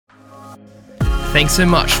Thanks so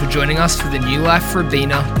much for joining us for the New Life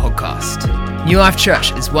Rabina podcast. New Life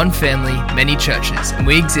Church is one family, many churches, and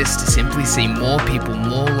we exist to simply see more people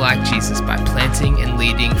more like Jesus by planting and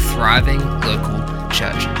leading thriving local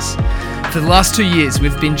churches. For the last 2 years,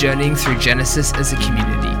 we've been journeying through Genesis as a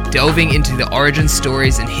community, delving into the origin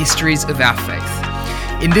stories and histories of our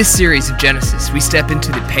faith. In this series of Genesis, we step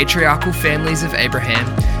into the patriarchal families of Abraham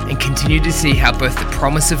and continue to see how both the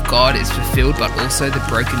promise of God is fulfilled but also the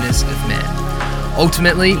brokenness of man.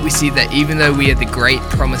 Ultimately, we see that even though we are the great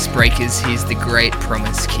promise breakers, He is the great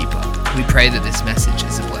promise keeper. We pray that this message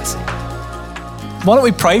is a blessing. Why don't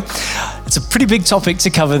we pray? It's a pretty big topic to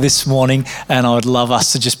cover this morning, and I would love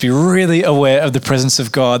us to just be really aware of the presence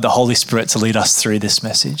of God, the Holy Spirit, to lead us through this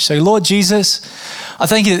message. So, Lord Jesus, I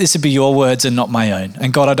thank you that this would be your words and not my own.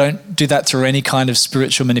 And God, I don't do that through any kind of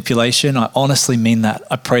spiritual manipulation. I honestly mean that.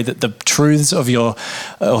 I pray that the truths of your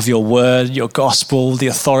word, your gospel, the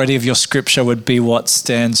authority of your scripture would be what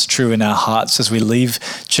stands true in our hearts as we leave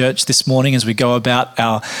church this morning, as we go about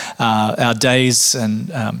our days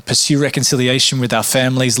and pursue reconciliation with our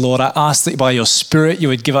families. Lord, I ask that by your Spirit you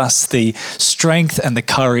would give us the strength and the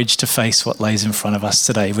courage to face what lays in front of us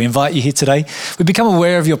today. We invite you here today. We become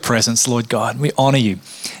aware of your presence, Lord God. We honor you.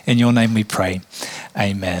 In your name we pray.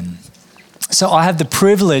 Amen. So I have the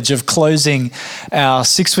privilege of closing our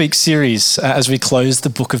 6-week series as we close the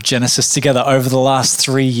book of Genesis together over the last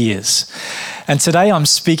 3 years. And today I'm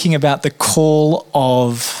speaking about the call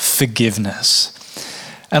of forgiveness.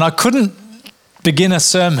 And I couldn't begin a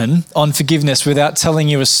sermon on forgiveness without telling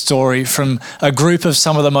you a story from a group of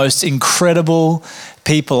some of the most incredible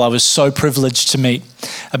people I was so privileged to meet.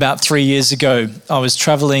 About 3 years ago, I was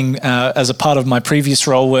traveling as a part of my previous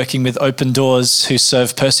role working with Open Doors, who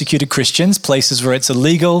serve persecuted Christians, places where it's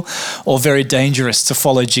illegal or very dangerous to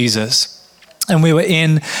follow Jesus. And we were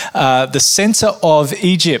in the center of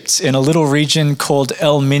Egypt in a little region called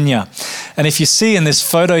El Minya. And if you see in this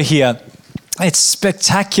photo here, it's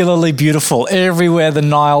spectacularly beautiful. Everywhere the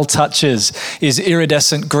Nile touches is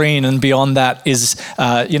iridescent green, and beyond that is,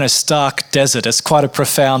 stark desert. It's quite a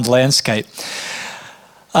profound landscape.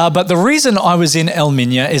 But the reason I was in El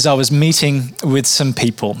Minya is I was meeting with some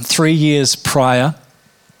people 3 years prior.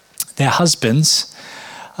 Their husbands,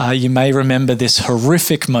 you may remember this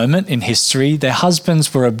horrific moment in history. Their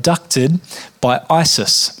husbands were abducted by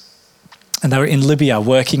ISIS. And they were in Libya,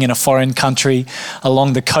 working in a foreign country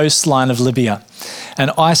along the coastline of Libya. And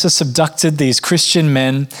ISIS abducted these Christian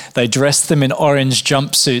men. They dressed them in orange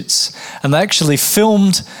jumpsuits. And they actually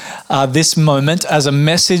filmed this moment as a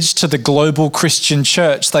message to the global Christian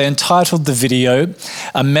church. They entitled the video,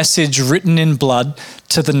 "A Message Written in Blood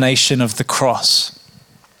to the Nation of the Cross."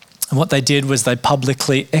 And what they did was they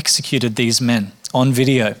publicly executed these men on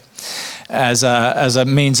video as a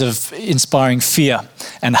means of inspiring fear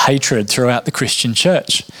and hatred throughout the Christian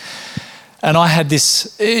church. And I had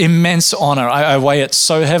this immense honor, I weigh it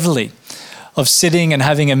so heavily, of sitting and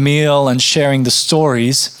having a meal and sharing the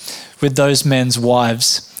stories with those men's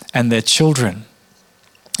wives and their children.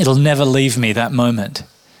 It'll never leave me, that moment.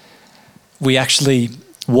 We actually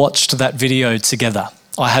watched that video together.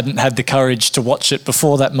 I hadn't had the courage to watch it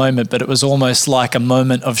before that moment, but it was almost like a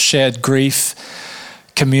moment of shared grief,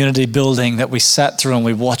 community building that we sat through, and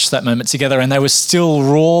we watched that moment together. And they were still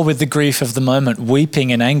raw with the grief of the moment, weeping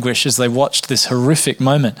in anguish as they watched this horrific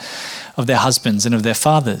moment of their husbands and of their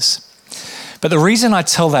fathers. But the reason I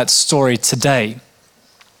tell that story today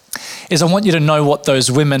is I want you to know what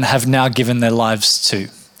those women have now given their lives to.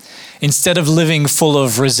 Instead of living full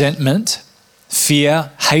of resentment,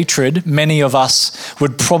 fear, hatred, many of us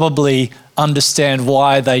would probably understand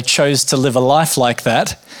why they chose to live a life like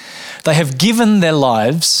that. They have given their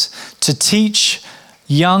lives to teach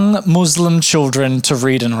young Muslim children to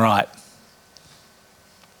read and write.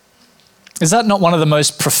 Is that not one of the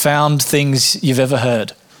most profound things you've ever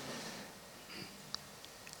heard?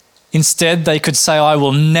 Instead, they could say, "I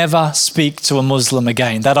will never speak to a Muslim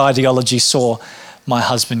again." That ideology saw my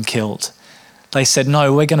husband killed. They said,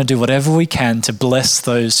 "No, we're going to do whatever we can to bless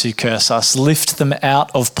those who curse us, lift them out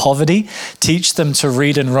of poverty, teach them to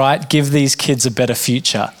read and write, give these kids a better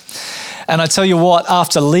future." And I tell you what,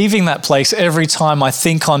 after leaving that place, every time I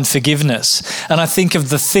think on forgiveness and I think of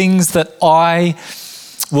the things that I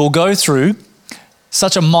will go through,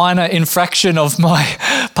 such a minor infraction of my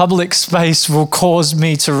public space will cause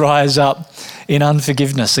me to rise up in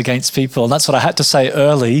unforgiveness against people. And that's what I had to say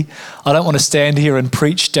early. I don't want to stand here and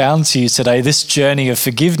preach down to you today. This journey of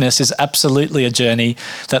forgiveness is absolutely a journey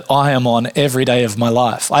that I am on every day of my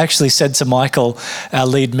life. I actually said to Michael, our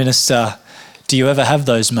lead minister, do you ever have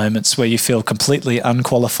those moments where you feel completely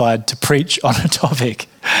unqualified to preach on a topic?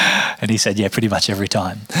 And he said, yeah, pretty much every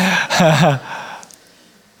time.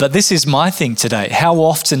 But this is my thing today. How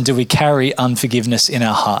often do we carry unforgiveness in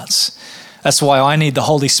our hearts? That's why I need the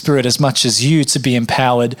Holy Spirit as much as you to be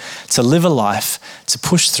empowered to live a life, to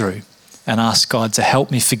push through and ask God to help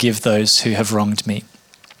me forgive those who have wronged me.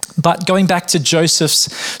 But going back to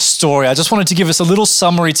Joseph's story, I just wanted to give us a little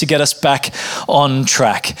summary to get us back on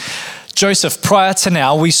track. Joseph, prior to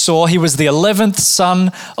now, we saw he was the 11th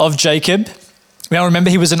son of Jacob. Now remember,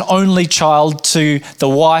 he was an only child to the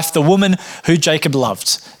wife, the woman who Jacob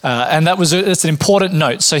loved. And that's an important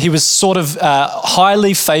note. So he was sort of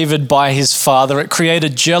highly favored by his father. It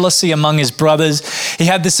created jealousy among his brothers. He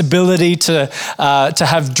had this ability to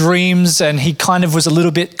have dreams, and he kind of was a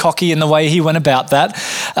little bit cocky in the way he went about that.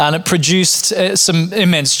 And it produced some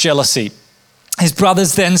immense jealousy. His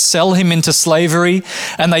brothers then sell him into slavery,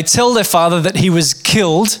 and they tell their father that he was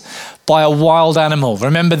killed by a wild animal.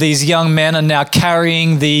 Remember, these young men are now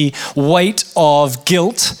carrying the weight of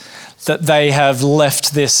guilt that they have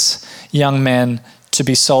left this young man to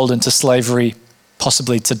be sold into slavery,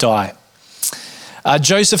 possibly to die.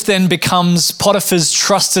 Joseph then becomes Potiphar's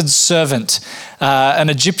trusted servant, an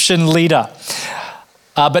Egyptian leader.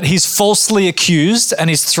 But he's falsely accused and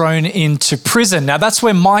is thrown into prison. Now, that's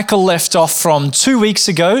where Michael left off from 2 weeks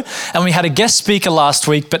ago, and we had a guest speaker last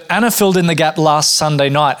week, but Anna filled in the gap last Sunday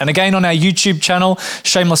night. And again, on our YouTube channel,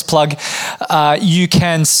 shameless plug, you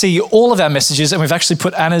can see all of our messages, and we've actually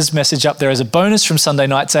put Anna's message up there as a bonus from Sunday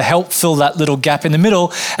night to help fill that little gap in the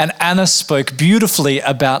middle. And Anna spoke beautifully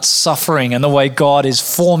about suffering and the way God is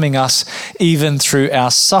forming us even through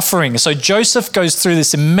our suffering. So Joseph goes through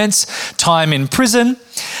this immense time in prison.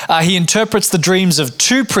 He interprets the dreams of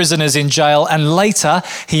 2 prisoners in jail, and later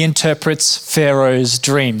he interprets Pharaoh's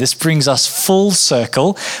dream. This brings us full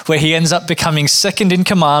circle, where he ends up becoming second in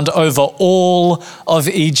command over all of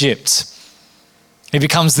Egypt. He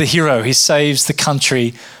becomes the hero. He saves the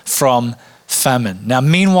country from famine. Now,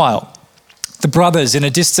 meanwhile, the brothers in a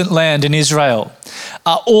distant land in Israel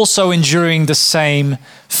are also enduring the same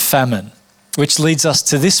famine, which leads us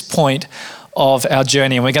to this point of our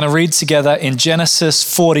journey. And we're going to read together in Genesis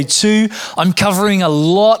 42. I'm covering a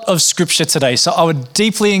lot of scripture today, so I would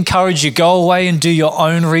deeply encourage you, go away and do your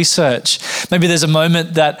own research. Maybe there's a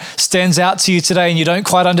moment that stands out to you today and you don't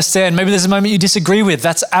quite understand. Maybe there's a moment you disagree with.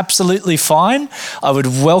 That's absolutely fine. I would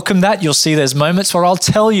welcome that. You'll see there's moments where I'll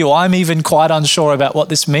tell you I'm even quite unsure about what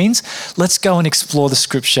this means. Let's go and explore the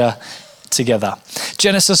scripture together.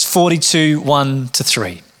 Genesis 42,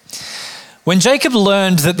 1-3. When Jacob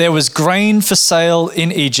learned that there was grain for sale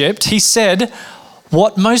in Egypt, he said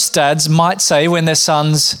what most dads might say when their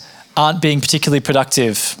sons aren't being particularly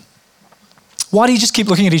productive. Why do you just keep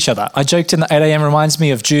looking at each other? I joked in the 8 a.m. reminds me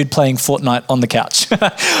of Jude playing Fortnite on the couch.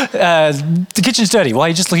 The kitchen's dirty. Why are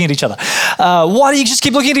you just looking at each other? Why do you just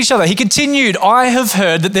keep looking at each other? He continued, I have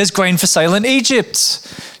heard that there's grain for sale in Egypt.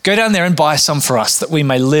 Go down there and buy some for us that we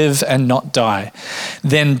may live and not die.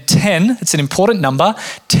 Then 10, it's an important number,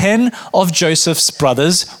 10 of Joseph's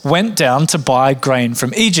brothers went down to buy grain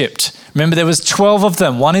from Egypt. Remember, there was 12 of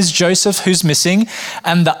them. One is Joseph, who's missing,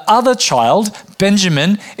 and the other child,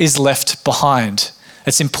 Benjamin, is left behind.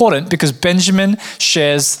 It's important because Benjamin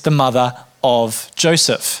shares the mother of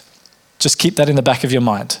Joseph. Just keep that in the back of your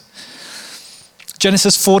mind.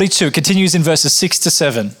 Genesis 42 continues in verses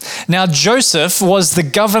 6-7. Now Joseph was the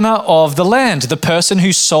governor of the land, the person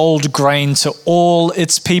who sold grain to all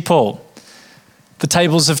its people. The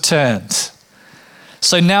tables have turned.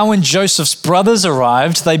 So now when Joseph's brothers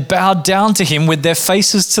arrived, they bowed down to him with their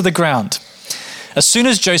faces to the ground. As soon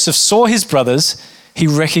as Joseph saw his brothers, he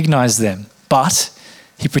recognized them, but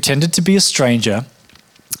he pretended to be a stranger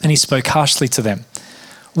and he spoke harshly to them.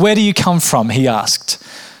 Where do you come from? He asked.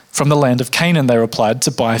 From the land of Canaan, they replied,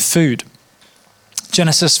 to buy food.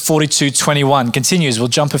 Genesis 42:21 continues. We'll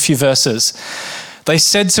jump a few verses. They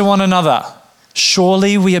said to one another,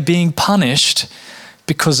 surely we are being punished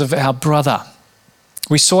because of our brother.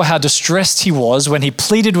 We saw how distressed he was when he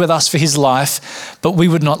pleaded with us for his life, but we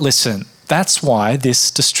would not listen. That's why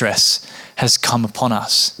this distress has come upon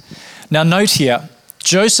us. Now note here,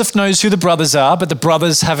 Joseph knows who the brothers are, but the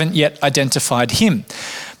brothers haven't yet identified him.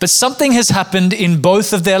 But something has happened in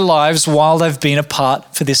both of their lives while they've been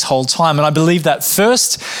apart for this whole time. And I believe that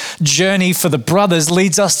first journey for the brothers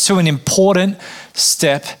leads us to an important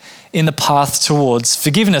step in the path towards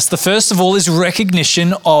forgiveness. The first of all is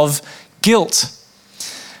recognition of guilt.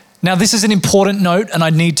 Now, this is an important note, and I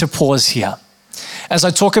need to pause here. As I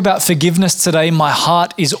talk about forgiveness today, my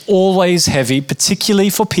heart is always heavy, particularly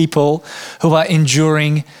for people who are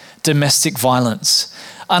enduring domestic violence.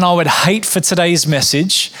 And I would hate for today's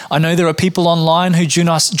message. I know there are people online who join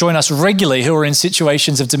us regularly who are in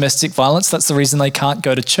situations of domestic violence. That's the reason they can't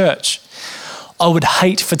go to church. I would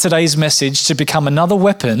hate for today's message to become another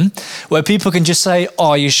weapon where people can just say,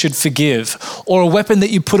 oh, you should forgive, or a weapon that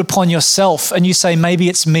you put upon yourself and you say, maybe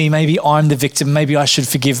it's me, maybe I'm the victim, maybe I should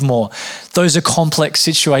forgive more. Those are complex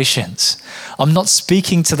situations. I'm not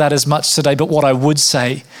speaking to that as much today, but what I would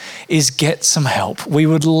say is get some help. We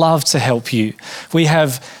would love to help you. We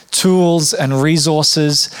have tools and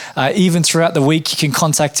resources. Even throughout the week, you can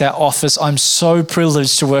contact our office. I'm so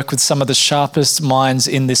privileged to work with some of the sharpest minds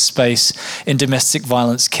in this space in domestic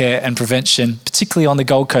violence care and prevention, particularly on the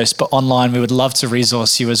Gold Coast, but online, we would love to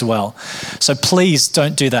resource you as well. So please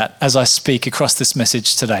don't do that as I speak across this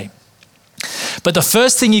message today. But the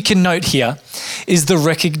first thing you can note here is the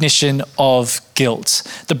recognition of guilt.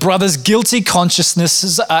 The brothers' guilty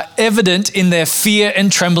consciousnesses are evident in their fear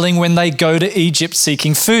and trembling when they go to Egypt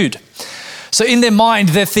seeking food. So in their mind,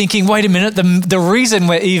 they're thinking, wait a minute, the reason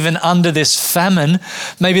we're even under this famine,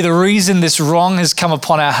 maybe the reason this wrong has come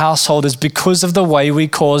upon our household is because of the way we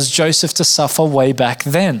caused Joseph to suffer way back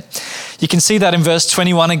then. You can see that in verse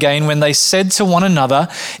 21 again, when they said to one another,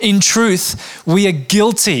 in truth, we are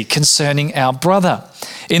guilty concerning our brother,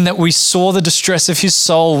 in that we saw the distress of his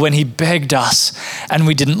soul when he begged us and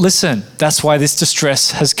we didn't listen. That's why this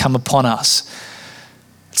distress has come upon us.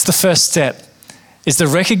 It's the first step. Is the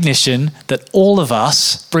recognition that all of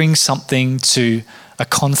us bring something to a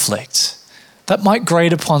conflict. That might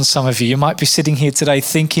grate upon some of you. You might be sitting here today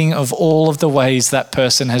thinking of all of the ways that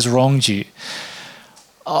person has wronged you.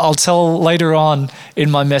 I'll tell later on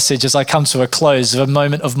in my message as I come to a close of a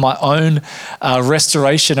moment of my own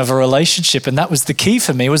restoration of a relationship. And that was the key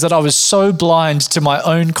for me, was that I was so blind to my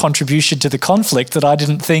own contribution to the conflict that I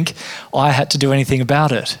didn't think I had to do anything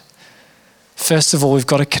about it. First of all, we've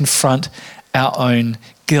got to confront our own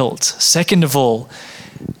guilt. Second of all,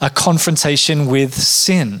 a confrontation with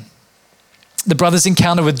sin. The brothers'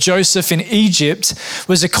 encounter with Joseph in Egypt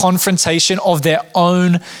was a confrontation of their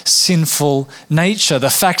own sinful nature.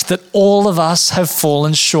 The fact that all of us have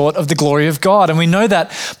fallen short of the glory of God. And we know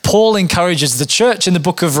that Paul encourages the church in the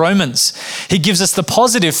book of Romans. He gives us the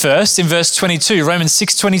positive first in verse 22, Romans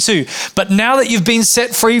 6:22. But now that you've been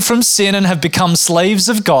set free from sin and have become slaves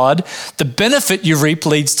of God, the benefit you reap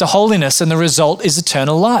leads to holiness and the result is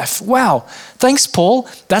eternal life. Wow. Thanks, Paul.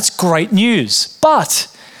 That's great news. But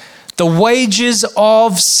the wages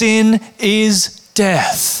of sin is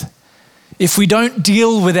death. If we don't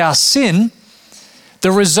deal with our sin,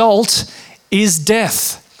 the result is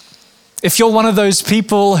death. If you're one of those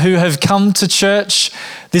people who have come to church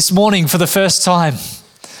this morning for the first time,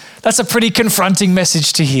 that's a pretty confronting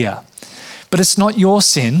message to hear. But it's not your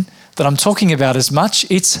sin that I'm talking about as much,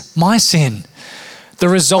 it's my sin. The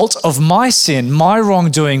result of my sin, my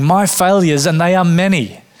wrongdoing, my failures, and they are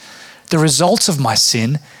many. The result of my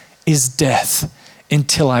sin is death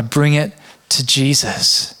until I bring it to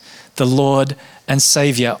Jesus, the Lord and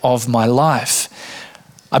Savior of my life.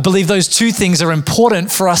 I believe those two things are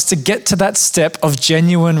important for us to get to that step of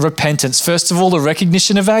genuine repentance. First of all, the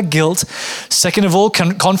recognition of our guilt. Second of all,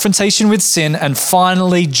 confrontation with sin. And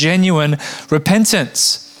finally, genuine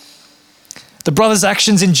repentance. The brothers'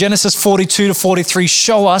 actions in Genesis 42 to 43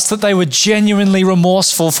 show us that they were genuinely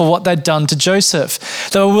remorseful for what they'd done to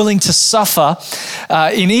Joseph. They were willing to suffer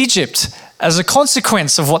in Egypt as a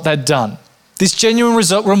consequence of what they'd done. This genuine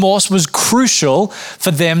remorse was crucial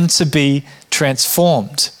for them to be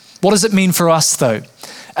transformed. What does it mean for us though?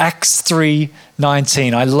 Acts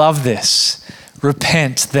 3:19. I love this.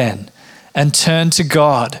 Repent then and turn to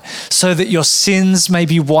God so that your sins may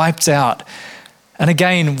be wiped out. And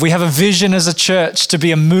again, we have a vision as a church to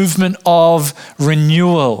be a movement of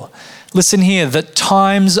renewal. Listen here, that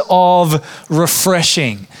times of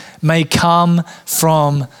refreshing may come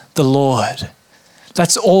from the Lord.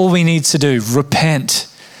 That's all we need to do. Repent.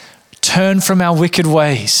 Turn from our wicked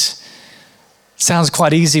ways. Sounds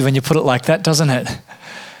quite easy when you put it like that, doesn't it?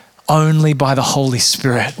 Only by the Holy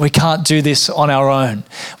Spirit. We can't do this on our own.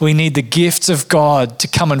 We need the gifts of God to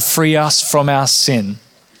come and free us from our sin.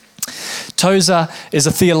 Tozer is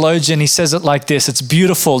a theologian. He says it like this. It's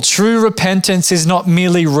beautiful. True repentance is not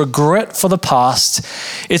merely regret for the past.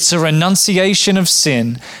 It's a renunciation of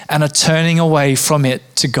sin and a turning away from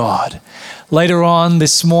it to God. Later on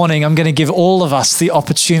this morning, I'm going to give all of us the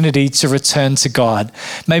opportunity to return to God.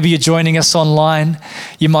 Maybe you're joining us online.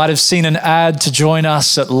 You might have seen an ad to join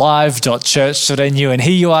us at live.church.nu, and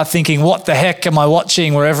here you are thinking, what the heck am I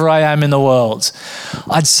watching wherever I am in the world?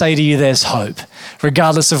 I'd say to you, there's hope.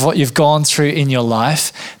 Regardless of what you've gone through in your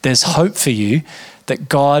life, there's hope for you that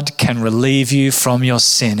God can relieve you from your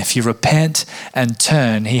sin. If you repent and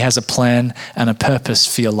turn, He has a plan and a purpose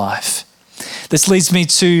for your life. This leads me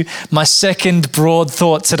to my second broad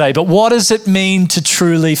thought today. But what does it mean to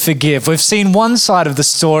truly forgive? We've seen one side of the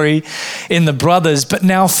story in the brothers, but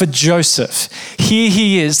now for Joseph. Here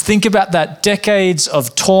he is. Think about that, decades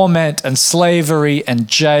of torment and slavery and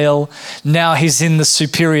jail. Now he's in the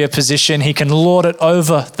superior position. He can lord it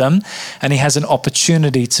over them, and he has an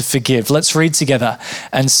opportunity to forgive. Let's read together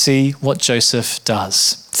and see what Joseph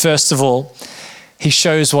does. First of all, he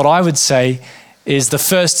shows what I would say is the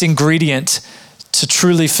first ingredient to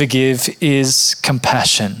truly forgive is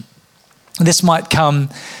compassion. This might come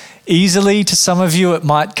easily to some of you. It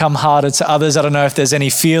might come harder to others. I don't know if there's any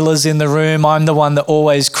feelers in the room. I'm the one that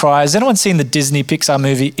always cries. Anyone seen the Disney Pixar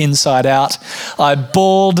movie Inside Out? I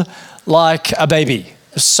bawled like a baby.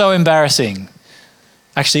 It was so embarrassing.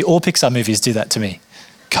 Actually, all Pixar movies do that to me.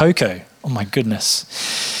 Coco, oh my goodness.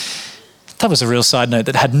 That was a real side note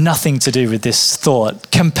that had nothing to do with this thought.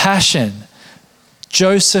 Compassion.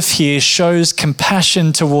 Joseph here shows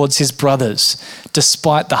compassion towards his brothers,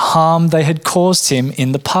 despite the harm they had caused him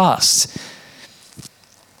in the past.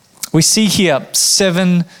 We see here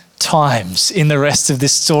 7 times in the rest of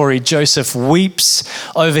this story, Joseph weeps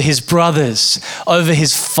over his brothers, over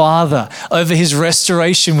his father, over his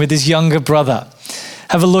restoration with his younger brother.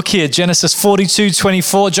 Have a look here, Genesis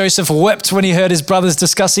 42:24. Joseph wept when he heard his brothers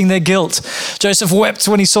discussing their guilt. Joseph wept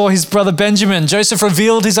when he saw his brother Benjamin. Joseph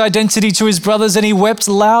revealed his identity to his brothers and he wept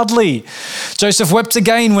loudly. Joseph wept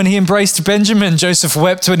again when he embraced Benjamin. Joseph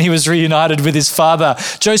wept when he was reunited with his father.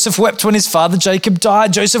 Joseph wept when his father Jacob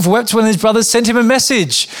died. Joseph wept when his brothers sent him a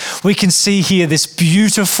message. We can see here this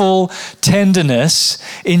beautiful tenderness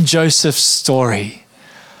in Joseph's story.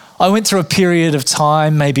 I went through a period of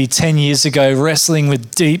time, maybe 10 years ago, wrestling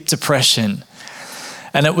with deep depression.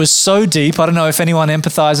 And it was so deep, I don't know if anyone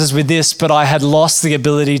empathizes with this, but I had lost the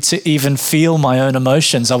ability to even feel my own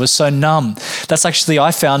emotions. I was so numb. That's actually,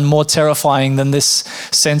 I found, more terrifying than this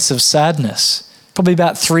sense of sadness. Probably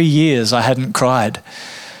about 3 years I hadn't cried.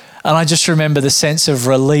 And I just remember the sense of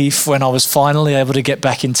relief when I was finally able to get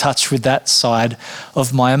back in touch with that side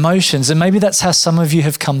of my emotions. And maybe that's how some of you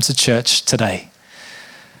have come to church today.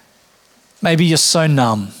 Maybe you're so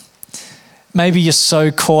numb. Maybe you're so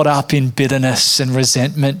caught up in bitterness and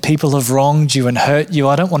resentment. People have wronged you and hurt you.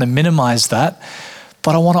 I don't want to minimize that,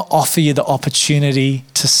 but I want to offer you the opportunity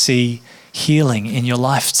to see healing in your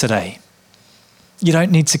life today. You don't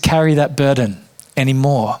need to carry that burden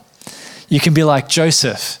anymore. You can be like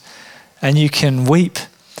Joseph and you can weep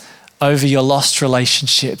over your lost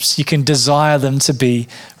relationships. You can desire them to be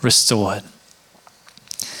restored.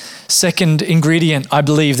 Second ingredient, I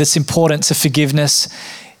believe, that's important to forgiveness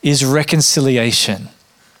is reconciliation.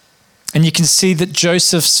 And you can see that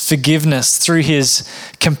Joseph's forgiveness through his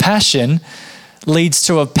compassion leads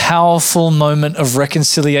to a powerful moment of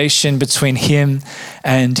reconciliation between him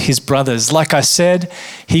and his brothers. Like I said,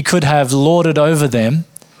 he could have lorded over them,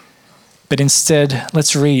 but instead,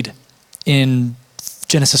 let's read in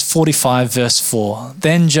Genesis 45, verse 4.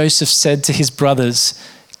 Then Joseph said to his brothers,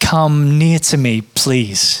 "Come near to me,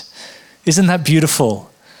 please." Isn't that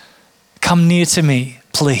beautiful? Come near to me,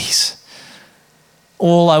 please.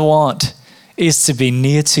 All I want is to be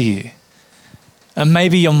near to you. And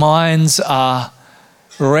maybe your minds are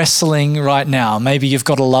wrestling right now. Maybe you've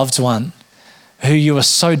got a loved one who you are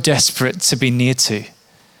so desperate to be near to.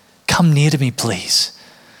 Come near to me, please.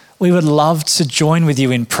 We would love to join with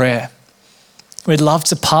you in prayer. We'd love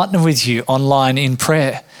to partner with you online in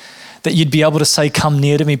prayer, that you'd be able to say, "Come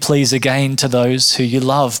near to me, please," again to those who you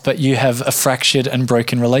love, but you have a fractured and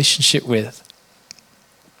broken relationship with.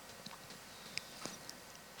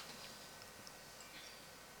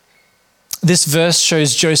 This verse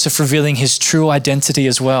shows Joseph revealing his true identity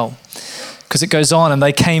as well, because it goes on, and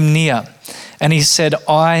they came near, and he said,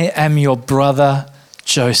 "I am your brother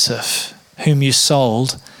Joseph, whom you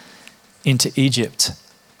sold into Egypt."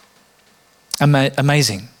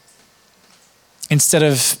 Amazing. Instead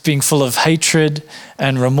of being full of hatred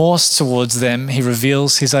and remorse towards them, he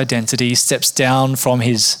reveals his identity. He steps down from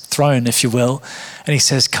his throne, if you will, and he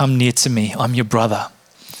says, "Come near to me, I'm your brother."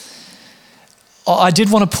 I did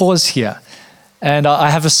want to pause here, and I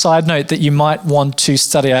have a side note that you might want to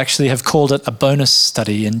study. I actually have called it a bonus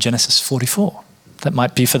study in Genesis 44. That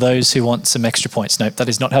might be for those who want some extra points. Nope, that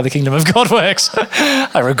is not how the kingdom of God works.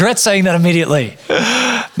 I regret saying that immediately.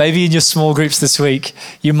 Maybe in your small groups this week,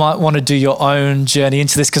 you might want to do your own journey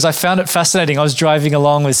into this, because I found it fascinating. I was driving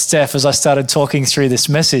along with Steph as I started talking through this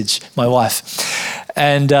message, my wife.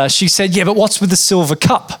 And she said, "Yeah, but what's with the silver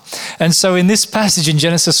cup?" And so in this passage in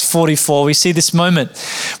Genesis 44, we see this moment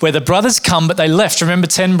where the brothers come, but they left. Remember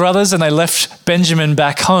 10 brothers, and they left Benjamin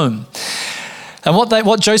back home. And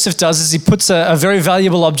what Joseph does is he puts a very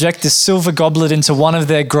valuable object, this silver goblet, into one of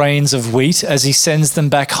their grains of wheat as he sends them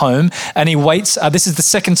back home. And he waits. This is the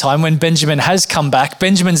second time when Benjamin has come back.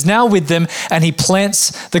 Benjamin's now with them, and he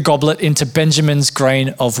plants the goblet into Benjamin's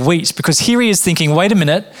grain of wheat. Because here he is thinking, wait a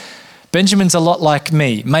minute, Benjamin's a lot like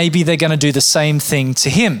me. Maybe they're going to do the same thing to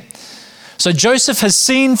him. So Joseph has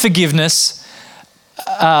seen forgiveness.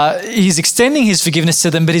 He's extending his forgiveness to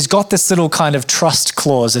them, but he's got this little kind of trust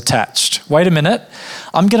clause attached. Wait a minute,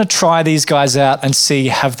 I'm going to try these guys out and see,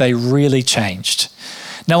 have they really changed?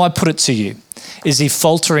 Now I put it to you, is he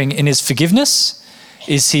faltering in his forgiveness?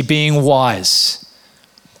 Is he being wise?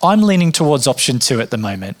 I'm leaning towards option 2 at the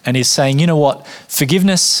moment, and he's saying, you know what,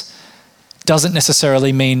 forgiveness doesn't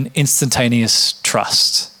necessarily mean instantaneous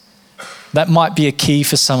trust. That might be a key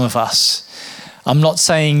for some of us. I'm not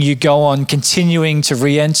saying you go on continuing to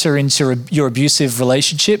re-enter into your abusive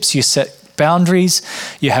relationships. You set boundaries,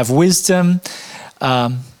 you have wisdom.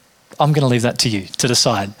 I'm going to leave that to you to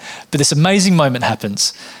decide. But this amazing moment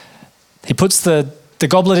happens. He puts the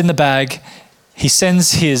goblet in the bag.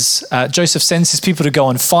 Joseph sends his people to go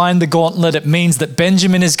and find the gauntlet. It means that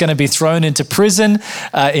Benjamin is going to be thrown into prison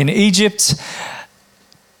in Egypt.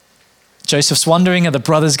 Joseph's wondering, are the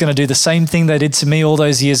brothers going to do the same thing they did to me all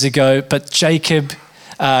those years ago? But Judah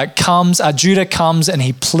comes and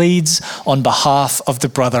he pleads on behalf of the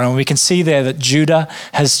brother. And we can see there that Judah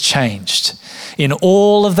has changed. In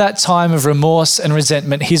all of that time of remorse and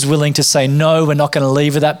resentment, he's willing to say, no, we're not going to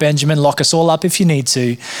leave without Benjamin. Lock us all up if you need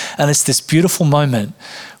to. And it's this beautiful moment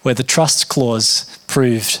where the trust clause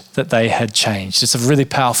proved that they had changed. It's a really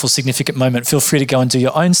powerful, significant moment. Feel free to go and do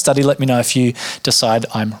your own study. Let me know if you decide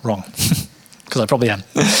I'm wrong, because I probably am.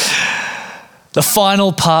 The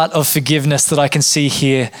final part of forgiveness that I can see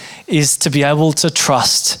here is to be able to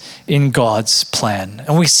trust in God's plan.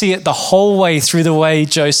 And we see it the whole way through the way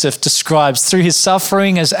Joseph describes. Through his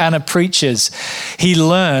suffering, as Anna preaches, he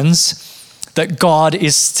learns that God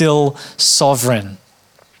is still sovereign.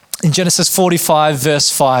 In Genesis 45,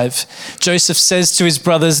 verse 5, Joseph says to his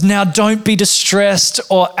brothers, now don't be distressed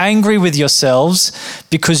or angry with yourselves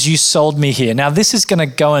because you sold me here. Now this is going to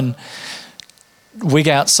go and wig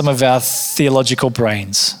out some of our theological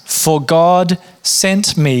brains. For God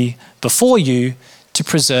sent me before you to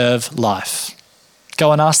preserve life.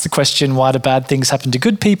 Go and ask the question, why do bad things happen to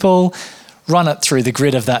good people? Run it through the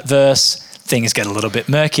grid of that verse. Things get a little bit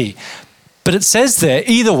murky. But it says there,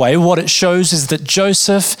 either way, what it shows is that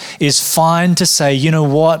Joseph is fine to say, you know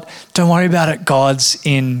what, don't worry about it, God's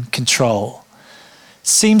in control.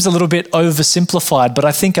 Seems a little bit oversimplified, but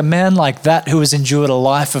I think a man like that who has endured a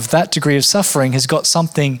life of that degree of suffering has got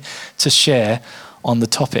something to share on the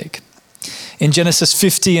topic. In Genesis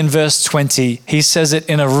 50 and verse 20, he says it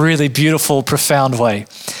in a really beautiful, profound way.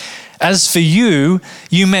 As for you,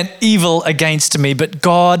 you meant evil against me, but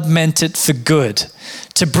God meant it for good,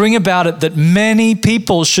 to bring about it that many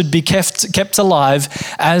people should be kept alive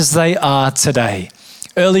as they are today.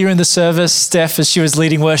 Earlier in the service, Steph, as she was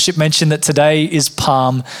leading worship, mentioned that today is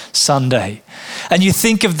Palm Sunday. And you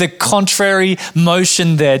think of the contrary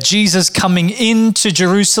motion there, Jesus coming into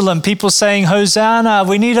Jerusalem, people saying, Hosanna,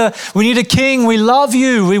 we need a king, we love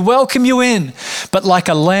you, we welcome you in. But like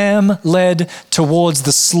a lamb led towards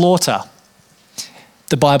the slaughter,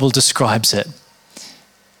 the Bible describes it.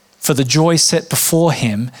 For the joy set before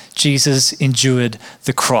him, Jesus endured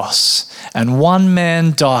the cross. And one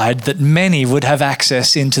man died that many would have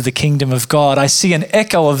access into the kingdom of God. I see an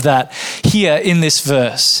echo of that here in this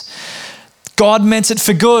verse. God meant it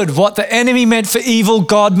for good. What the enemy meant for evil,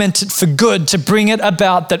 God meant it for good, to bring it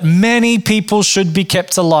about that many people should be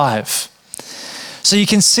kept alive. So you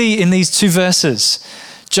can see in these two verses,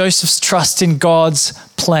 Joseph's trust in God's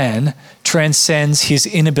plan transcends his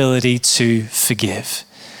inability to forgive.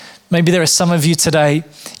 Maybe there are some of you today,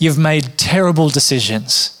 you've made terrible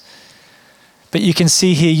decisions. But you can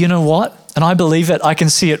see here, you know what? And I believe it. I can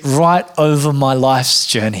see it right over my life's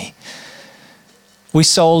journey. We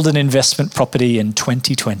sold an investment property in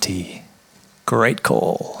 2020. Great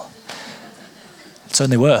call. It's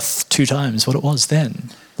only worth 2 times what it was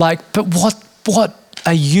then. But what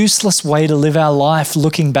a useless way to live our life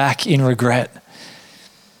looking back in regret.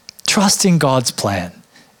 Trust in God's plan,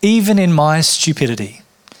 even in my stupidity.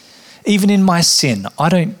 Even in my sin,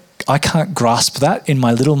 I can't grasp that in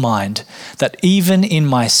my little mind, that even in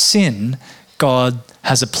my sin, God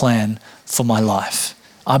has a plan for my life.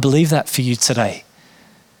 I believe that for you today.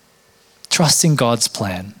 Trust in God's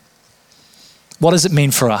plan. What does it mean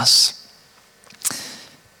for us?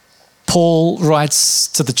 Paul writes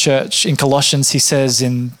to the church in Colossians, he says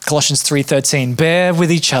in Colossians 3:13, bear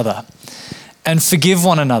with each other and forgive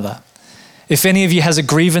one another. If any of you has a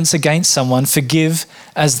grievance against someone, forgive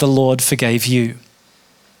as the Lord forgave you.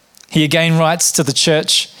 He again writes to the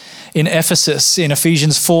church in Ephesus in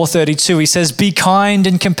Ephesians 4:32. He says, be kind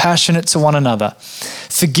and compassionate to one another,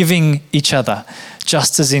 forgiving each other,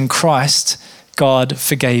 just as in Christ God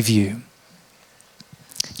forgave you.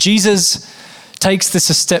 Jesus takes this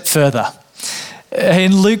a step further.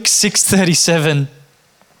 In Luke 6:37,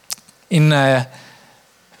 in a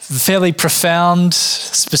fairly profound,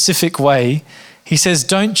 specific way, he says,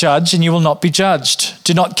 don't judge and you will not be judged.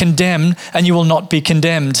 Do not condemn and you will not be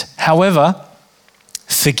condemned. However,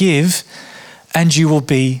 forgive and you will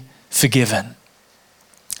be forgiven.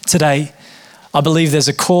 Today, I believe there's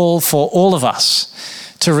a call for all of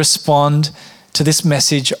us to respond to this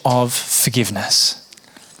message of forgiveness.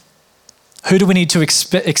 Who do we need to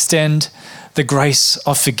extend the grace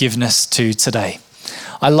of forgiveness to today?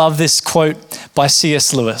 I love this quote by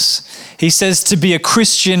C.S. Lewis. He says, to be a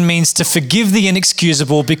Christian means to forgive the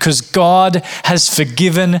inexcusable because God has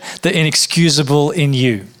forgiven the inexcusable in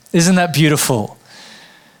you. Isn't that beautiful?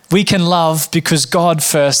 We can love because God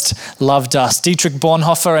first loved us. Dietrich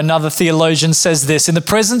Bonhoeffer, another theologian, says this: in the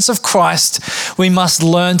presence of Christ, we must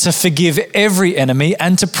learn to forgive every enemy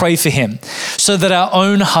and to pray for him so that our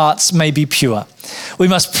own hearts may be pure. We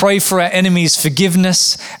must pray for our enemies'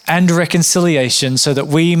 forgiveness and reconciliation so that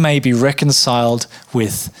we may be reconciled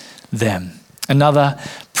with them. Another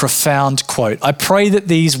profound quote. I pray that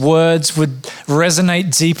these words would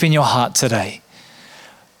resonate deep in your heart today.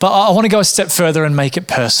 But I want to go a step further and make it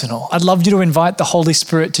personal. I'd love you to invite the Holy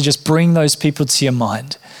Spirit to just bring those people to your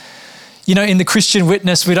mind. You know, in the Christian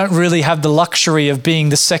witness, we don't really have the luxury of being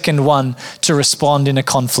the second one to respond in a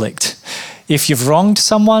conflict. If you've wronged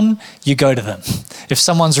someone, you go to them. If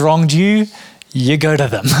someone's wronged you, you go to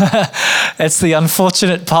them. It's the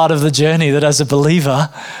unfortunate part of the journey that as a believer,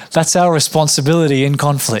 that's our responsibility in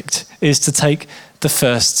conflict, is to take the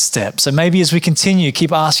first step. So maybe as we continue,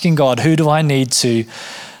 keep asking God, who do I need to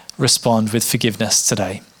respond with forgiveness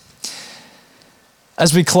today?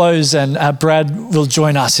 As we close, and Brad will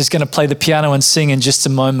join us, he's going to play the piano and sing in just a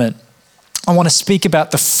moment. I want to speak about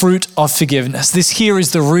the fruit of forgiveness. This here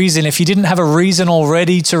is the reason. If you didn't have a reason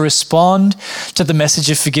already to respond to the message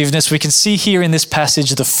of forgiveness, we can see here in this passage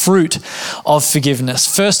the fruit of forgiveness.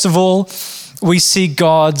 First of all, we see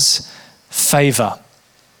God's favor.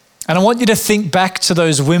 And I want you to think back to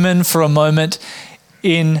those women for a moment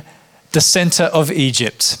in the center of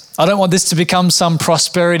Egypt. I don't want this to become some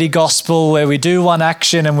prosperity gospel where we do one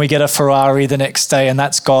action and we get a Ferrari the next day and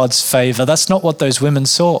that's God's favor. That's not what those women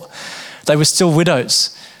saw. They were still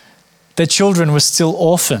widows. Their children were still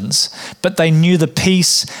orphans, but they knew the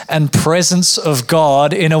peace and presence of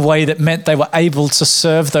God in a way that meant they were able to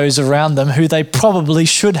serve those around them who they probably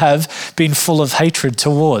should have been full of hatred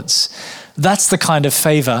towards. That's the kind of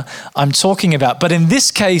favor I'm talking about. But in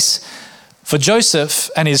this case, for Joseph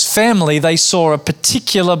and his family, they saw a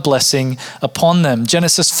particular blessing upon them.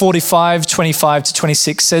 Genesis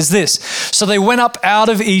 45:25-26 says this: so they went up out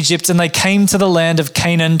of Egypt and they came to the land of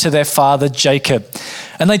Canaan to their father Jacob.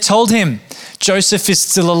 And they told him, Joseph is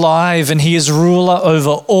still alive and he is ruler over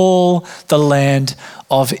all the land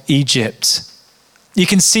of Egypt. You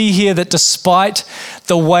can see here that despite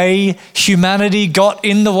the way humanity got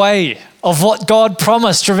in the way of what God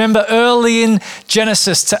promised, remember early in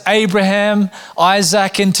Genesis to Abraham,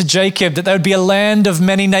 Isaac, and to Jacob, that there would be a land of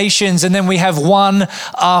many nations, and then we have one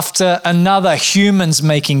after another, humans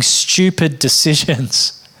making stupid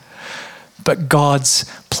decisions. But God's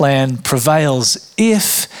plan prevails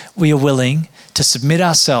if we are willing to submit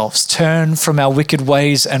ourselves, turn from our wicked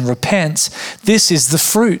ways and repent. This is the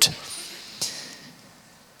fruit.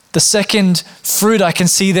 The second fruit I can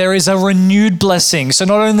see there is a renewed blessing. So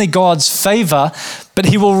not only God's favor, but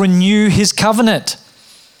he will renew his covenant.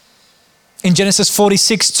 In Genesis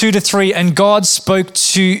 46:2-3, and God spoke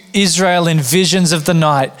to Israel in visions of the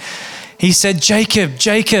night. He said, Jacob,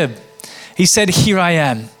 Jacob. He said, here I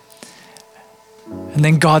am. And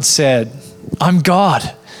then God said, I'm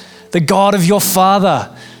God, the God of your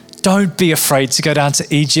father. Don't be afraid to go down to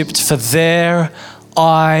Egypt, for there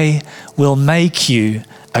I will make you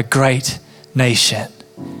a great nation.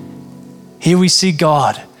 Here we see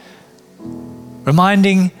God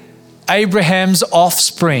reminding Abraham's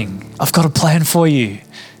offspring, I've got a plan for you.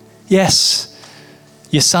 Yes,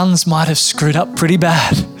 your sons might have screwed up pretty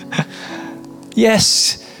bad.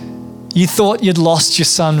 Yes, you thought you'd lost your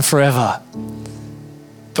son forever.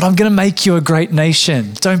 But I'm going to make you a great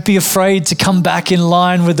nation. Don't be afraid to come back in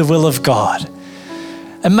line with the will of God.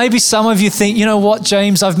 And maybe some of you think, you know what,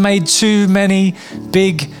 James, I've made too many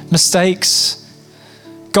big mistakes.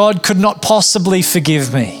 God could not possibly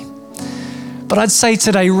forgive me. But I'd say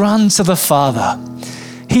today, run to the Father.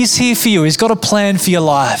 He's here for you. He's got a plan for your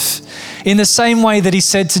life. In the same way that he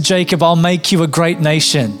said to Jacob, I'll make you a great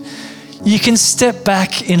nation. You can step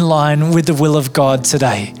back in line with the will of God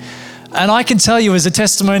today. And I can tell you as a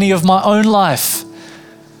testimony of my own life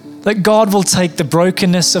that God will take the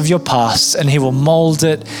brokenness of your past and he will mold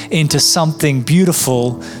it into something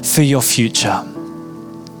beautiful for your future.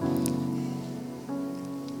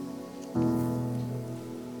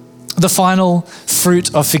 The final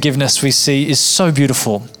fruit of forgiveness we see is so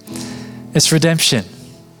beautiful. It's redemption.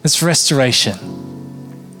 It's restoration.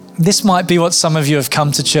 This might be what some of you have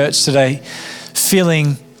come to church today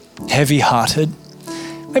feeling heavy-hearted.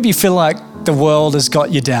 Maybe you feel like the world has got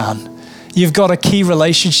you down. You've got a key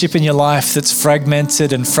relationship in your life that's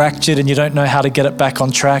fragmented and fractured and you don't know how to get it back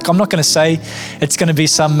on track. I'm not going to say it's going to be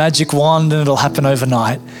some magic wand and it'll happen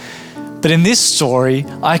overnight. But in this story,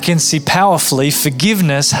 I can see powerfully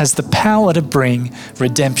forgiveness has the power to bring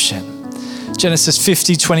redemption. Genesis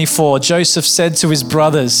 50:24, Joseph said to his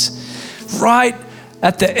brothers, right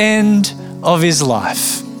at the end of his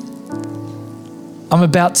life, I'm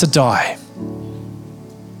about to die,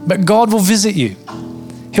 but God will visit you.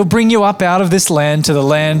 He'll bring you up out of this land to the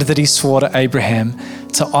land that he swore to Abraham,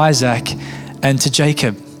 to Isaac, and to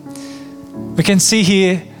Jacob. We can see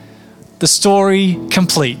here the story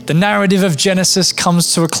complete. The narrative of Genesis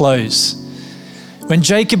comes to a close when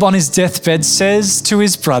Jacob on his deathbed says to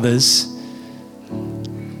his brothers,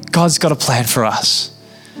 God's got a plan for us.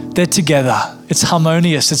 They're together. It's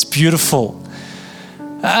harmonious. It's beautiful.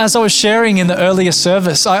 As I was sharing in the earlier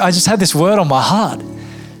service, I just had this word on my heart.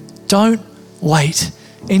 Don't wait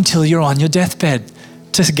until you're on your deathbed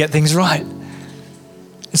to get things right.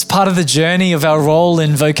 It's part of the journey of our role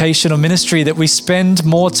in vocational ministry that we spend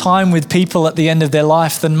more time with people at the end of their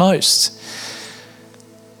life than most.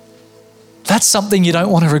 That's something you don't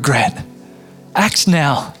want to regret. Act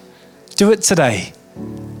now. Do it today.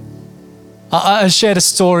 I shared a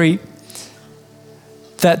story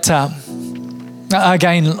that,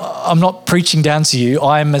 again, I'm not preaching down to you.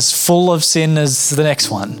 I'm as full of sin as the next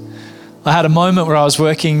one. I had a moment where I was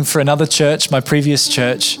working for another church, my previous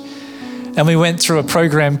church, and we went through a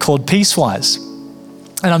program called Peacewise.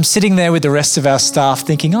 And I'm sitting there with the rest of our staff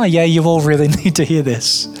thinking, oh yeah, you all really need to hear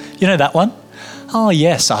this. You know that one? Oh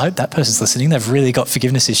yes, I hope that person's listening. They've really got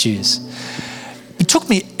forgiveness issues. It took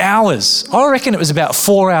me hours. I reckon it was about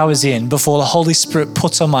 4 hours in before the Holy Spirit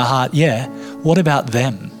puts on my heart, yeah, what about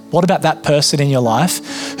them? What about that person in your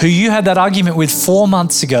life who you had that argument with 4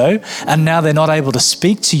 months ago and now they're not able to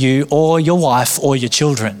speak to you or your wife or your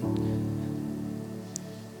children?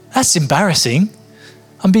 That's embarrassing.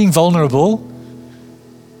 I'm being vulnerable.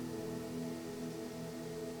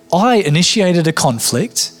 I initiated a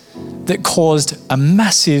conflict that caused a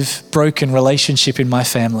massive broken relationship in my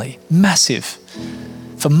family. Massive.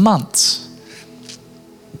 For months.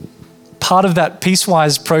 Part of that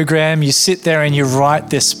Peacewise program, you sit there and you write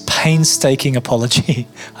this painstaking apology.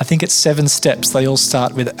 I think it's 7 steps. They all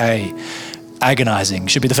start with A. Agonizing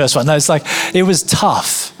should be the first one. No, it's like, it was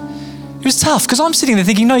tough. It was tough because I'm sitting there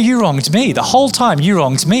thinking, no, you wronged me. The whole time you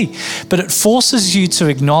wronged me. But it forces you to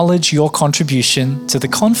acknowledge your contribution to the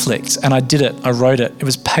conflict. And I did it. I wrote it. It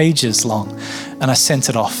was pages long and I sent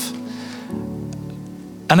it off.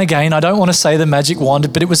 And again, I don't want to say the magic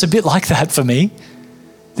wand, but it was a bit like that for me.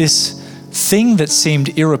 This thing that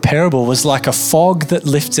seemed irreparable was like a fog that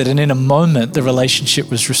lifted, and in a moment, the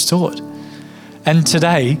relationship was restored. And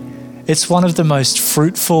today, it's one of the most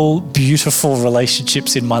fruitful, beautiful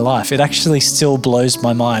relationships in my life. It actually still blows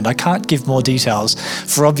my mind. I can't give more details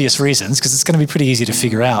for obvious reasons because it's going to be pretty easy to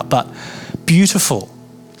figure out, but beautiful.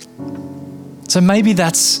 So maybe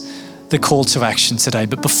that's the call to action today.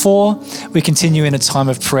 But before we continue in a time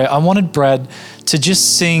of prayer, I wanted Brad to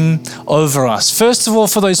just sing over us. First of all,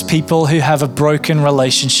 for those people who have a broken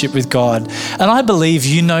relationship with God. And I believe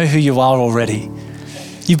you know who you are already.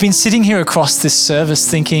 You've been sitting here across this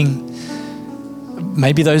service thinking,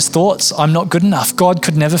 maybe those thoughts, I'm not good enough. God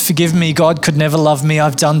could never forgive me. God could never love me.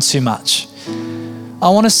 I've done too much. I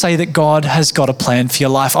want to say that God has got a plan for your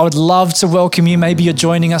life. I would love to welcome you. Maybe you're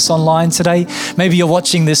joining us online today. Maybe you're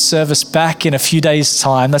watching this service back in a few days'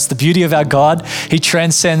 time. That's the beauty of our God. He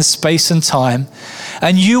transcends space and time.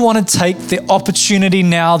 And you want to take the opportunity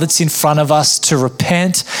now that's in front of us to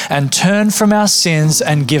repent and turn from our sins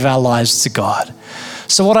and give our lives to God.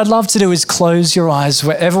 So what I'd love to do is close your eyes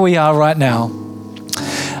wherever we are right now.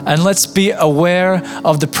 And let's be aware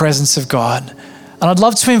of the presence of God. And I'd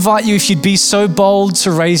love to invite you, if you'd be so bold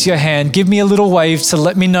to raise your hand, give me a little wave to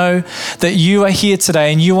let me know that you are here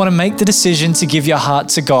today and you want to make the decision to give your heart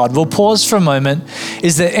to God. We'll pause for a moment.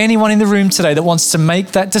 Is there anyone in the room today that wants to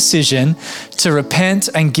make that decision to repent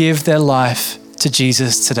and give their life to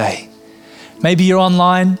Jesus today? Maybe you're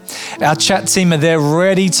online. Our chat team are there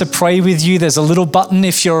ready to pray with you. There's a little button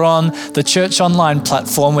if you're on the Church Online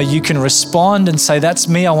platform where you can respond and say, that's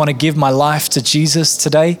me. I want to give my life to Jesus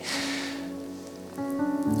today.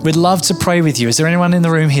 We'd love to pray with you. Is there anyone in the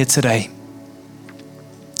room here today?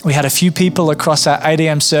 We had a few people across our 8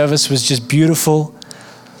 a.m. service. It was just beautiful.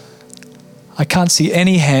 I can't see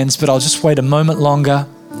any hands, but I'll just wait a moment longer.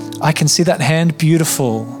 I can see that hand.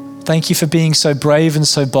 Beautiful. Thank you for being so brave and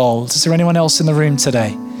so bold. Is there anyone else in the room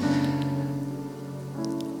today?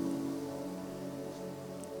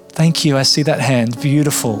 Thank you. I see that hand.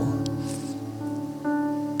 Beautiful.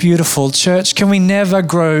 Beautiful. Church, can we never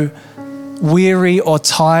grow weary or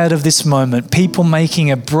tired of this moment? People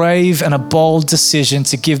making a brave and a bold decision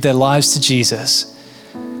to give their lives to Jesus.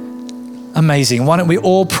 Amazing. Why don't we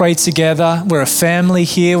all pray together? We're a family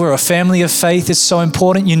here. We're a family of faith. It's so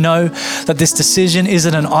important you know that this decision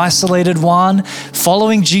isn't an isolated one.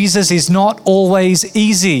 Following Jesus is not always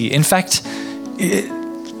easy. In fact,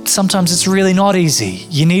 sometimes it's really not easy.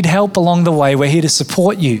 You need help along the way. We're here to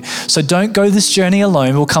support you. So don't go this journey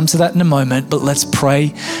alone. We'll come to that in a moment, but let's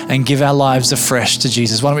pray and give our lives afresh to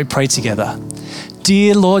Jesus. Why don't we pray together?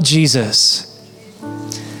 Dear Lord Jesus,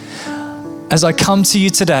 as I come to you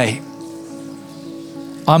today,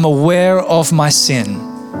 I'm aware of my sin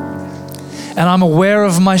and I'm aware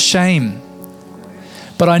of my shame,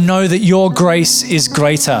 but I know that your grace is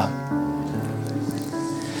greater.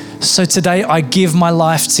 So today I give my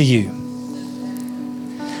life to you.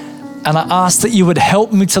 And I ask that you would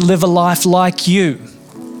help me to live a life like you.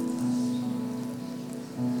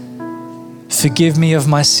 Forgive me of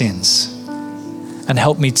my sins and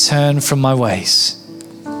help me turn from my ways.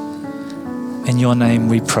 In your name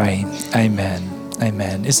we pray. Amen.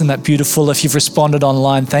 Amen. Isn't that beautiful? If you've responded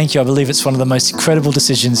online, thank you. I believe it's one of the most incredible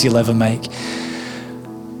decisions you'll ever make.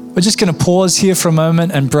 We're just going to pause here for a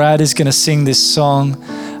moment and Brad is going to sing this song.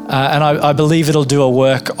 And I believe it'll do a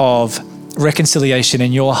work of reconciliation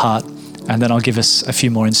in your heart. And then I'll give us a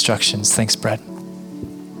few more instructions. Thanks, Brad.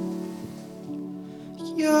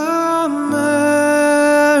 Your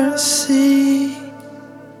mercy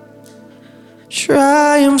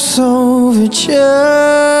triumphs over judgment.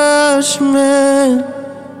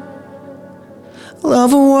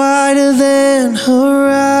 Love wider than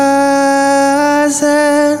horizons,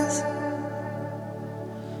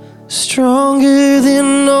 stronger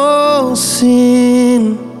than all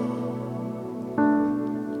sin.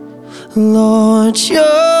 Lord,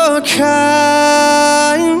 your kindness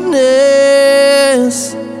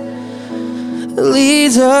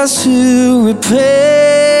leads us to repentance,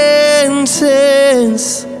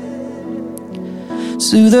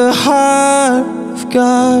 to the heart of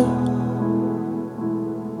God.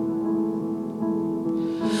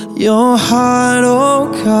 Your heart,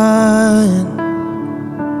 oh God.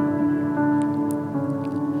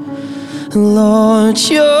 Lord,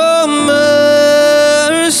 your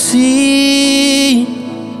mercy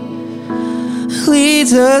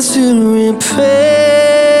leads us to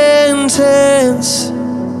repentance.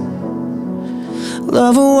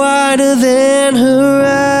 Love wider than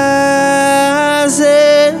horizons,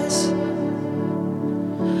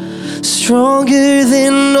 stronger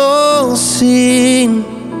than all sin.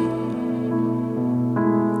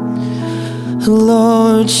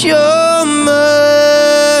 Lord, your mercy,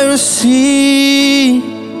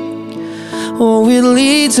 oh, it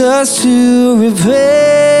leads us to repentance,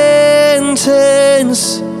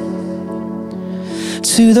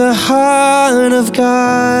 to the heart of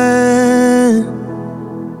God.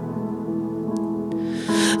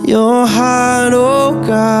 Your heart, oh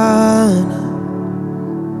God,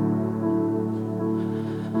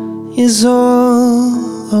 is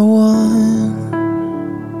all I want.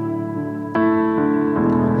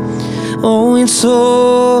 Oh, it's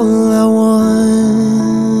all I want.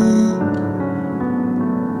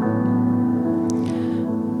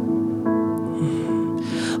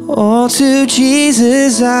 All to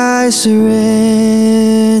Jesus I surrender.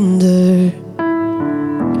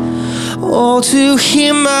 All to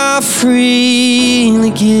Him I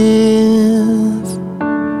freely give.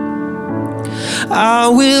 I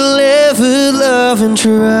will ever love and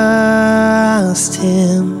trust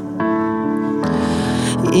Him.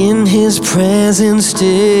 In His presence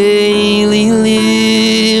daily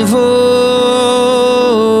live. Oh,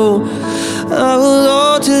 I will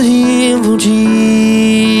alter Him for Jesus.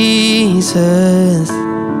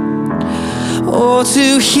 Oh,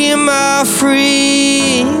 to Him I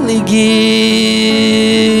freely give.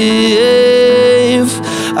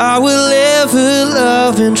 I will ever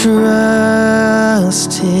love and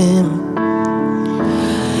trust Him.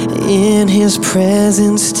 In His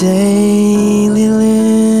presence daily live.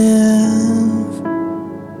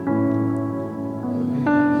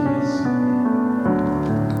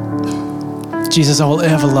 Jesus, I will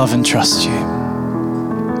ever love and trust you.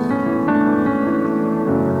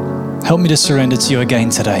 Help me to surrender to you again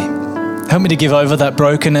today. Help me to give over that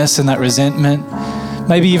brokenness and that resentment,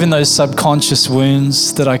 maybe even those subconscious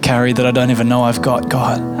wounds that I carry that I don't even know I've got,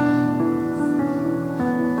 God.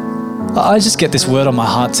 I just get this word on my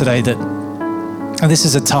heart today that, and this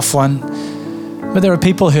is a tough one, but there are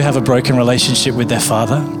people who have a broken relationship with their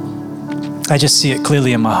Father. I just see it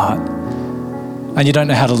clearly in my heart, and you don't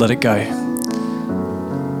know how to let it go.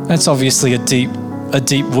 That's obviously a deep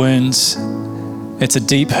wound. It's a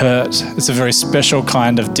deep hurt. It's a very special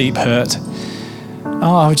kind of deep hurt.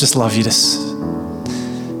 Oh, I would just love you to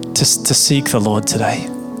seek the Lord today.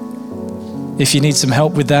 If you need some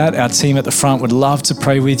help with that, our team at the front would love to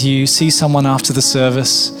pray with you. See someone after the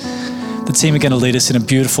service. The team are going to lead us in a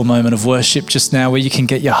beautiful moment of worship just now where you can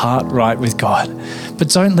get your heart right with God. But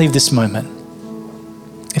don't leave this moment.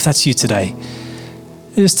 If that's you today,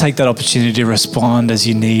 just take that opportunity to respond as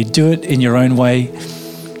you need. Do it in your own way.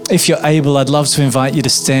 If you're able, I'd love to invite you to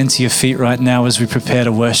stand to your feet right now as we prepare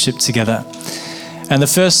to worship together. And the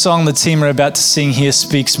first song the team are about to sing here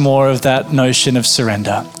speaks more of that notion of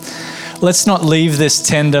surrender. Let's not leave this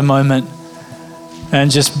tender moment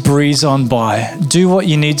and just breeze on by. Do what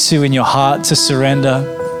you need to in your heart to surrender.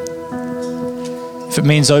 If it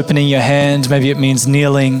means opening your hand, maybe it means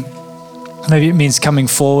kneeling, maybe it means coming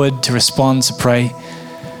forward to respond, to pray.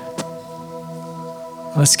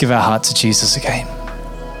 Let's give our heart to Jesus again.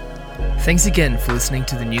 Thanks again for listening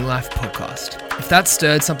to the New Life podcast. If that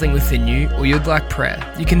stirred something within you or you'd like prayer,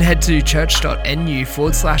 you can head to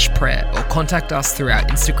church.nu/prayer or contact us through our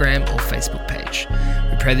Instagram or Facebook page.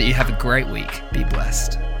 We pray that you have a great week. Be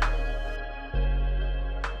blessed.